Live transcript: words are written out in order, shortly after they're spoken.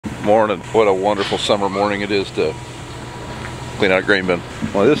Morning. What a wonderful summer morning it is to clean out a grain bin.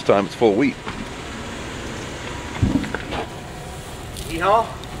 Well, this time it's full of wheat. Yeehaw.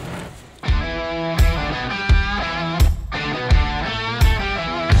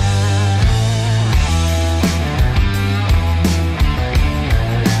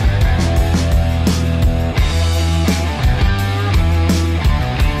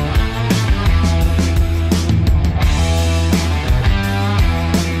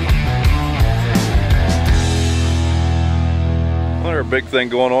 Big thing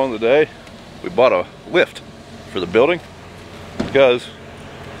going on today. We bought a lift for the building because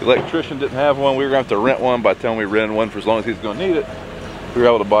the electrician didn't have one. We were going to have to rent one. By the time we rented one for as long as he's going to need it, we were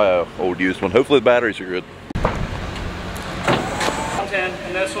able to buy a old used one. Hopefully the batteries are good.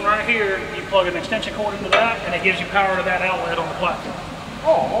 And this one right here, you plug an extension cord into that and it gives you power to that outlet on the platform.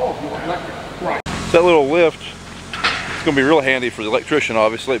 Oh, electric. Right. That little lift, it's going to be real handy for the electrician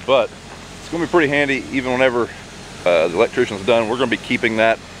obviously, but it's going to be pretty handy even whenever the electrician's done. We're going to be keeping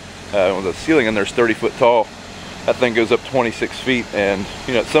that. The ceiling in there is 30 foot tall. That thing goes up 26 feet, and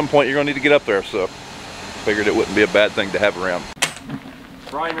you know, at some point you're going to need to get up there, so figured it wouldn't be a bad thing to have around.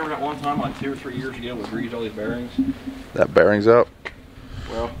 Brian, remember that one time like 2 or 3 years ago we greased all these bearings? That bearing's out?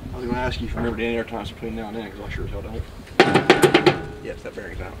 Well, I was going to ask you if you remembered any other times between now and then, because I sure as hell don't. Yes, that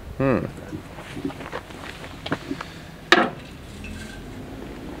bearing's out.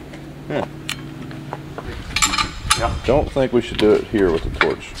 Yeah. Don't think we should do it here with the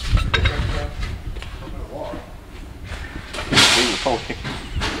torch.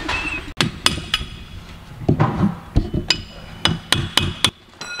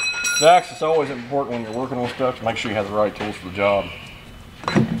 Dax, it's always important when you're working on stuff to make sure you have the right tools for the job.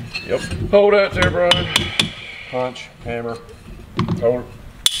 Yep. Hold that there, Brian. Punch, hammer, hold it.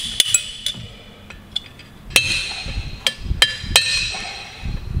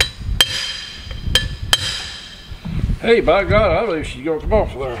 Hey, by God, I believe she's gonna come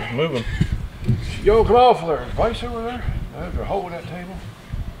off of there. Moving. She's gonna come off of there. Vice over there? There's a hole in that table.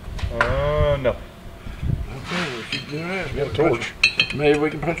 No. Okay, well, she's doing that. We got a torch. Maybe we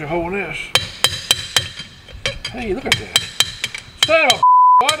can punch a hole in this. Hey, look at that. Son of a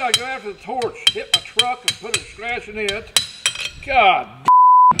why did I go after the torch? Hit my truck and put a scratch in it. God.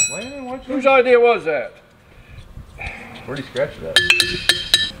 Landon, whose idea was that? Where'd he scratch that?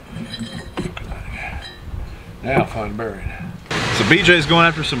 Now find a bearing. So BJ's going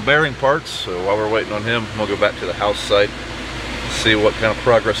after some bearing parts, so while we're waiting on him, we'll go back to the house site, see what kind of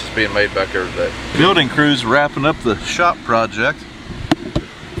progress is being made back there today. Building crew's wrapping up the shop project.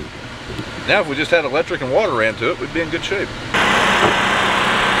 Now if we just had electric and water ran to it, we'd be in good shape.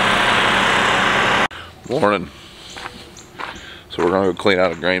 Morning. So we're gonna go clean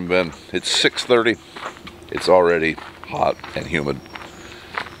out a grain bin. It's 6:30. It's already hot and humid.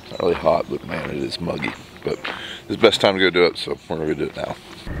 Not really hot, but man, it is muggy. But it's the best time to go do it, so we're gonna go do it now.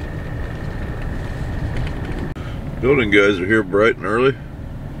 Building guys are here bright and early.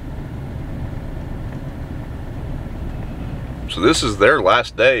 So this is their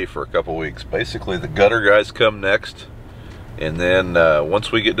last day for a couple weeks. Basically the gutter guys come next, and then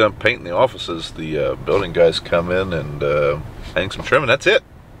once we get done painting the offices, the building guys come in and hang some trim, and that's it.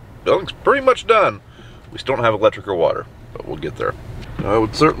 Building's pretty much done. We still don't have electric or water, but we'll get there. It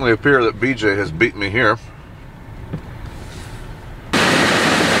would certainly appear that BJ has beat me here.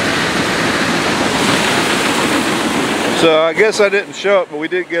 So I guess I didn't show it, but we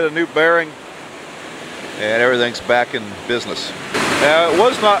did get a new bearing and everything's back in business. Now it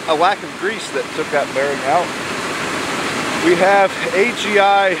was not a lack of grease that took that bearing out. We have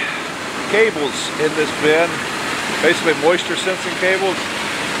AGI cables in this bin, basically moisture sensing cables,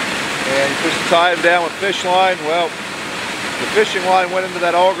 and just tie them down with fish line. Well, the fishing line went into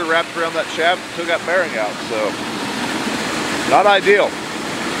that auger, wrapped around that shaft, and took that bearing out, so not ideal.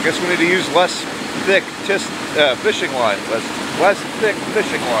 I guess we need to use less thick fishing line, less thick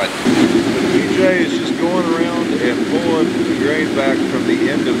fishing line. The DJ is just going around and pulling the grain back from the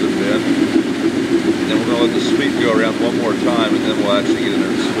end of the bin, and then we're going to let the sweep go around one more time, and then we'll actually get in there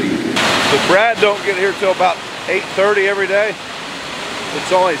and sweep. So Brad don't get here till about 8:30 every day.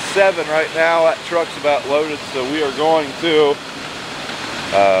 It's only 7 right now. That truck's about loaded, so we are going to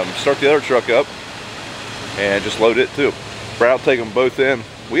start the other truck up and just load it too. Brad will take them both in.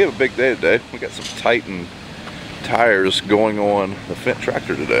 We have a big day today. We got some Titan tires going on the Fendt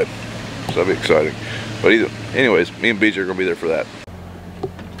tractor today, so that'll be exciting. But anyways, me and BJ are gonna be there for that.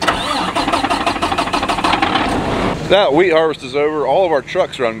 Now wheat harvest is over. All of our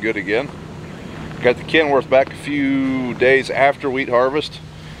trucks run good again. Got the Kenworth back a few days after wheat harvest,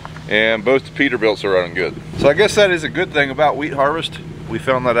 and both the Peterbilts are running good. So I guess that is a good thing about wheat harvest. we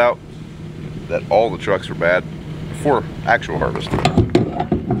found that out, that all the trucks were bad before actual harvest.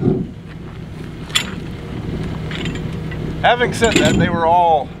 Having said that, they were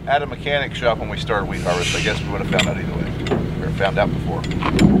all at a mechanic shop when we started wheat harvest. I guess we would have found out either way. We were found out before.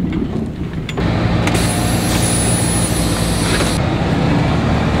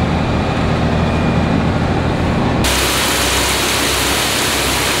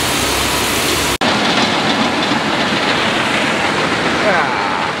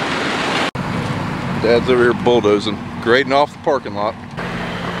 Dad's over here bulldozing, grading off the parking lot.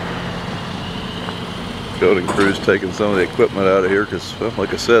 Building crew's taking some of the equipment out of here because, well,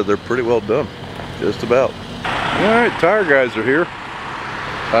 like I said, they're pretty well done. Just about. Alright, tire guys are here.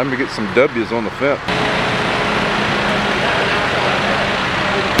 Time to get some W's on the Fendt.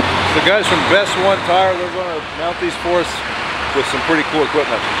 The guys from Best One Tire, they're going to mount these for us with some pretty cool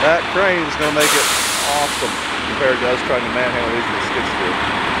equipment. That crane is going to make it awesome compared to us trying to manhandle these with a skid steer.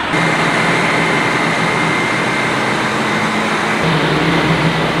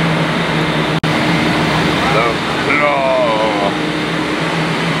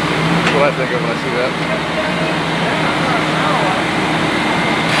 That's what I think of when I see that.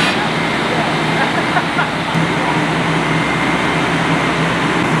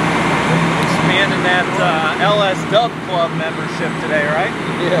 Expanding that LSW club membership today, right?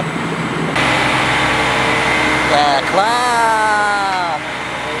 Yeah.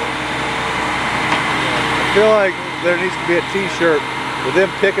 I feel like there needs to be a t-shirt with them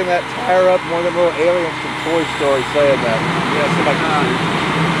picking that tire up, one of them little aliens from Toy Story saying that. Yeah, somebody can see.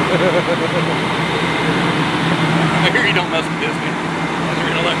 I hear you don't mess with Disney.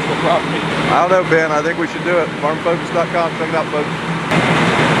 You're intellectual property. I don't know, Ben. I think we should do it. Farmfocus.com. Check it out, folks.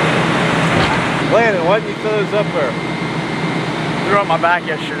 Landon, why didn't you throw those up there? Threw up my back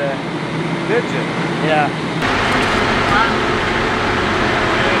yesterday. Did you? Yeah.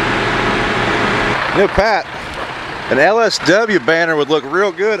 You know, Pat, an LSW banner would look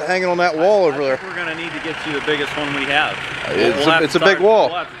real good hanging on that wall over there. We're going to need to get you the biggest one we have. It's a big wall.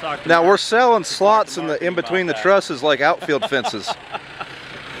 We'll have to talk to Now Mark. we're selling slots in Mark between the about that. trusses like outfield fences.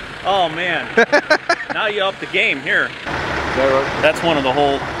 Oh man, now you up the game here. Is that right? That's one of the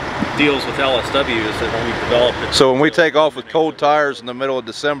whole deals with LSW is that when we developed it. So when we take off with cold tires in the middle of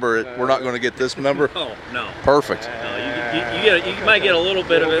December, we're not going to get this number? Oh, no. Perfect. No, you might get a little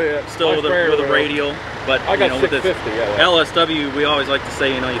bit of it still with a radial, but I got with this 650, yeah. LSW, we always like to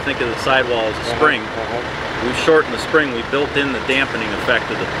say, you think of the sidewall as a spring. We've shortened the spring. We built in the dampening effect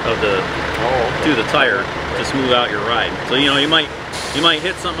to the tire to smooth out your ride. So you might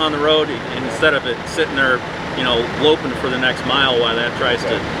hit something on the road, and instead of it sitting there, loping for the next mile while that tries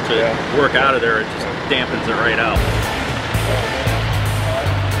to work out of there, it just dampens it right out.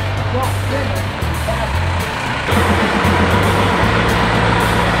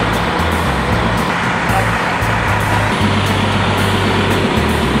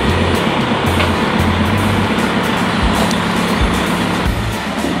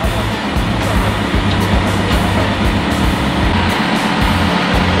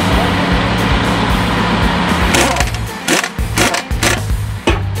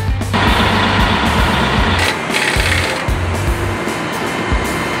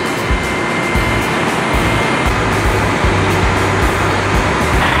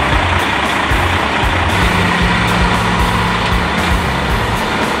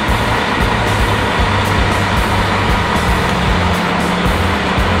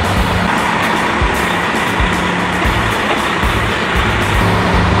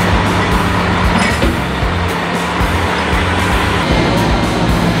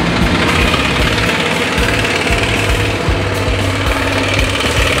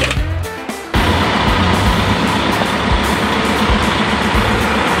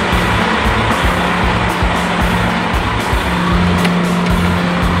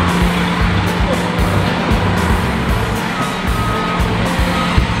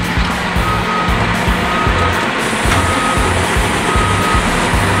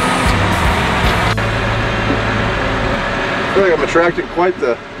 I feel like I'm attracting quite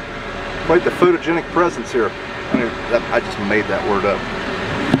the photogenic presence here. I just made that word up.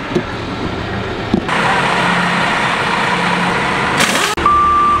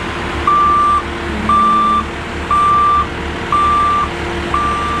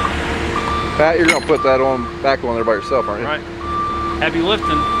 Pat, you're gonna put that back on there by yourself, aren't you? Right. Heavy lifting.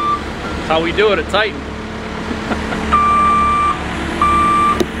 That's how we do it at Titan.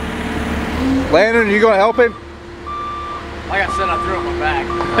 Landon, you gonna help him? Like I said, I threw up my back.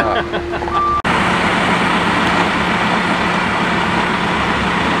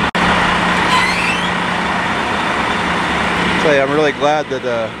 Tell you, I'm really glad that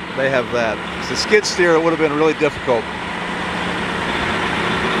they have that. The skid steer, it would have been really difficult.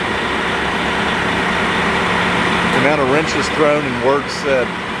 The amount of wrenches thrown and words said.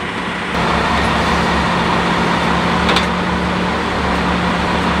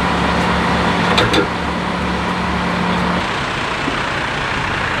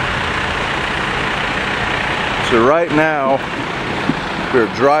 So right now,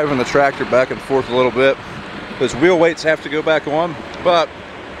 we're driving the tractor back and forth a little bit. Those wheel weights have to go back on, but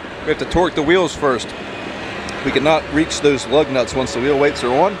we have to torque the wheels first. We cannot reach those lug nuts once the wheel weights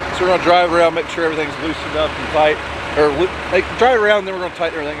are on. So we're gonna drive around, make sure everything's loosened up and tight. Or drive around, then we're gonna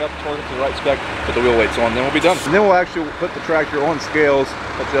tighten everything up, torque it to the right spec, put the wheel weights on, then we'll be done. And then we'll actually put the tractor on scales,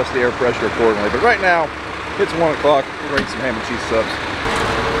 adjust the air pressure accordingly. But right now, it's 1 o'clock, we're gonna eat some ham and cheese subs.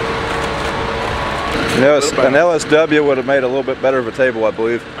 You know, an LSW would have made a little bit better of a table, I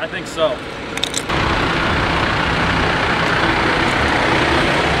believe. I think so.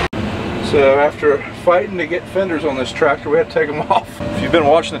 So after fighting to get fenders on this tractor, we had to take them off. If you've been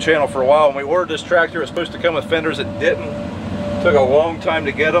watching the channel for a while, when we ordered this tractor, it was supposed to come with fenders. It didn't. It took a long time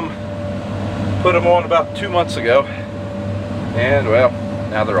to get them. Put them on about 2 months ago. And well,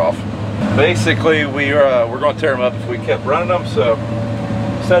 now they're off. Basically, we're going to tear them up if we kept running them. So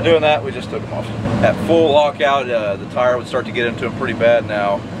instead of doing that, we just took them off. At full lockout, the tire would start to get into them pretty bad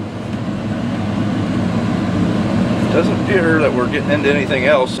now. Doesn't appear that we're getting into anything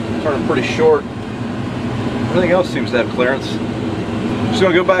else. Turning pretty short. Everything else seems to have clearance. Just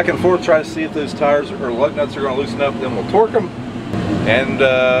gonna go back and forth, try to see if those tires or lug nuts are gonna loosen up, then we'll torque them and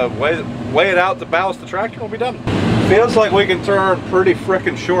weigh it out to balance the tractor and we'll be done. Feels like we can turn pretty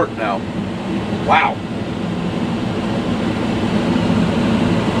frickin' short now. Wow.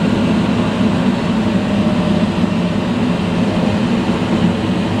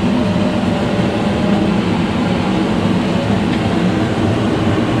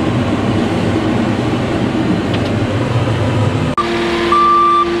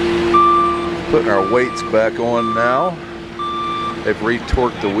 Putting our weights back on now. They've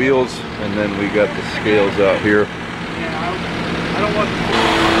retorqued the wheels, and then we got the scales out here. Yeah, I don't want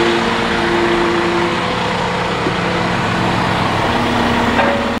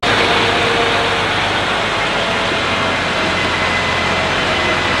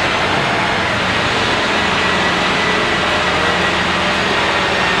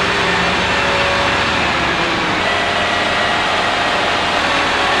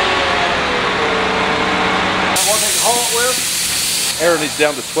Air needs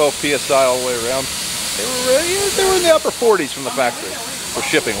down to 12 psi all the way around. They were in the upper 40s from the factory for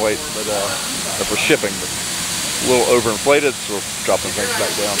shipping weight, but for shipping, but a little overinflated, so we're dropping things back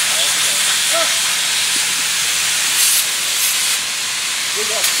down.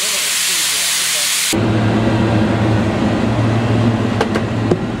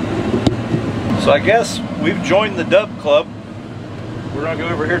 So I guess we've joined the Dub Club. We're gonna go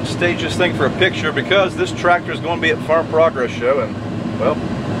over here and stage this thing for a picture because this tractor is going to be at Farm Progress Show, and well,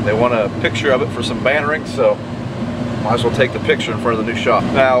 they want a picture of it for some bannering, so might as well take the picture in front of the new shop.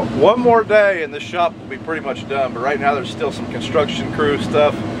 Now, one more day and this shop will be pretty much done, but right now there's still some construction crew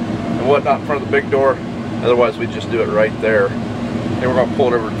stuff and whatnot in front of the big door. Otherwise, we just do it right there. And we're gonna pull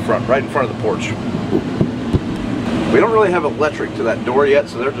it over to the front, right in front of the porch. We don't really have electric to that door yet,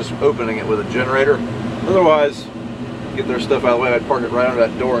 so they're just opening it with a generator. Otherwise, get their stuff out of the way, I'd park it right under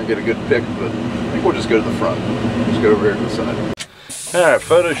that door and get a good pic, but I think we'll just go to the front. Just go over here to the side. Alright,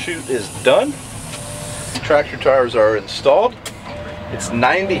 photo shoot is done. Tractor tires are installed. It's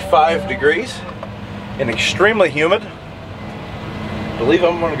 95 degrees and extremely humid. I believe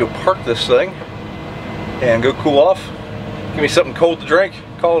I'm going to go park this thing and go cool off. Give me something cold to drink,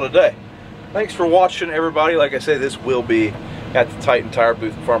 call it a day. Thanks for watching, everybody. Like I say, this will be at the Titan Tire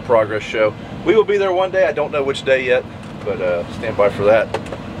booth at Farm Progress Show. We will be there one day. I don't know which day yet, but stand by for that.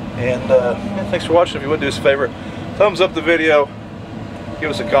 And yeah, thanks for watching. If you would do us a favor, thumbs up the video, give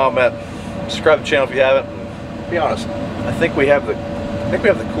us a comment, subscribe to the channel if you haven't. And be honest, I think we have the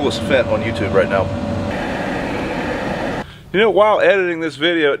coolest Fendt on YouTube right now. You know, while editing this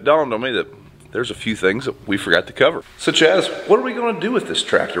video, it dawned on me that there's a few things that we forgot to cover. Such as, what are we going to do with this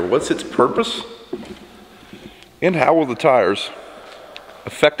tractor? What's its purpose? And how will the tires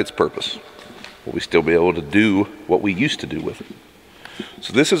affect its purpose? Will we still be able to do what we used to do with it?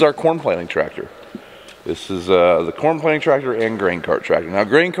 So this is our corn planting tractor. This is the corn planting tractor and grain cart tractor. Now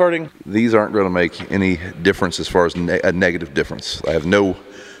grain carting, these aren't going to make any difference as far as a negative difference. I have no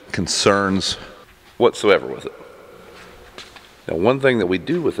concerns whatsoever with it. Now one thing that we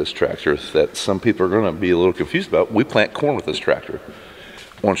do with this tractor that some people are going to be a little confused about, we plant corn with this tractor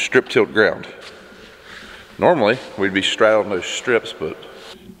on strip tilt ground. Normally, we'd be straddling those strips, but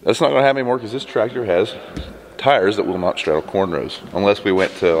that's not gonna happen anymore because this tractor has tires that will not straddle corn rows, unless we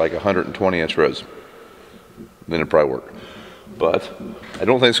went to like 120-inch rows. Then it'd probably work. But I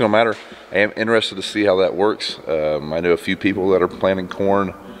don't think it's gonna matter. I am interested to see how that works. I know a few people that are planting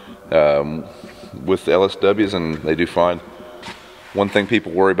corn with the LSWs, and they do fine. One thing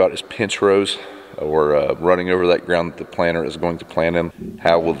people worry about is pinch rows, or running over that ground that the planter is going to plant in.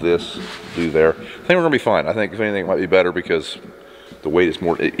 How will this do there? I think we're gonna be fine. I think if anything it might be better because the weight is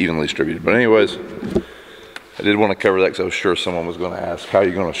more evenly distributed. But anyways, I did want to cover that because I was sure someone was going to ask, how are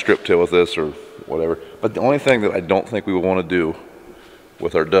you going to strip till with this or whatever. But the only thing that I don't think we would want to do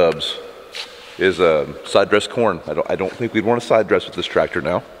with our dubs is side dress corn. I don't think we'd want to side dress with this tractor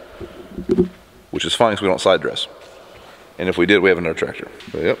now, which is fine because we don't side dress. And if we did, we have another tractor.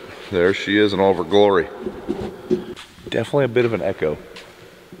 But yep, there she is in all of her glory. Definitely a bit of an echo.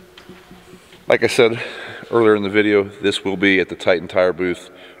 Like I said earlier in the video, this will be at the Titan Tire booth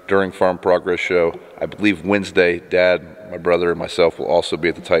during Farm Progress Show. I believe Wednesday, Dad, my brother, and myself will also be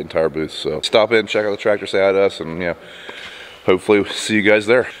at the Titan Tire booth. So stop in, check out the tractor, say hi to us, and yeah, hopefully we'll see you guys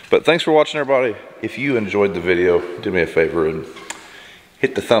there. But thanks for watching, everybody. If you enjoyed the video, do me a favor and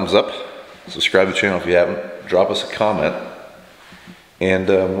hit the thumbs up. Subscribe to the channel if you haven't. Drop us a comment, and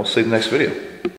we'll see you in the next video.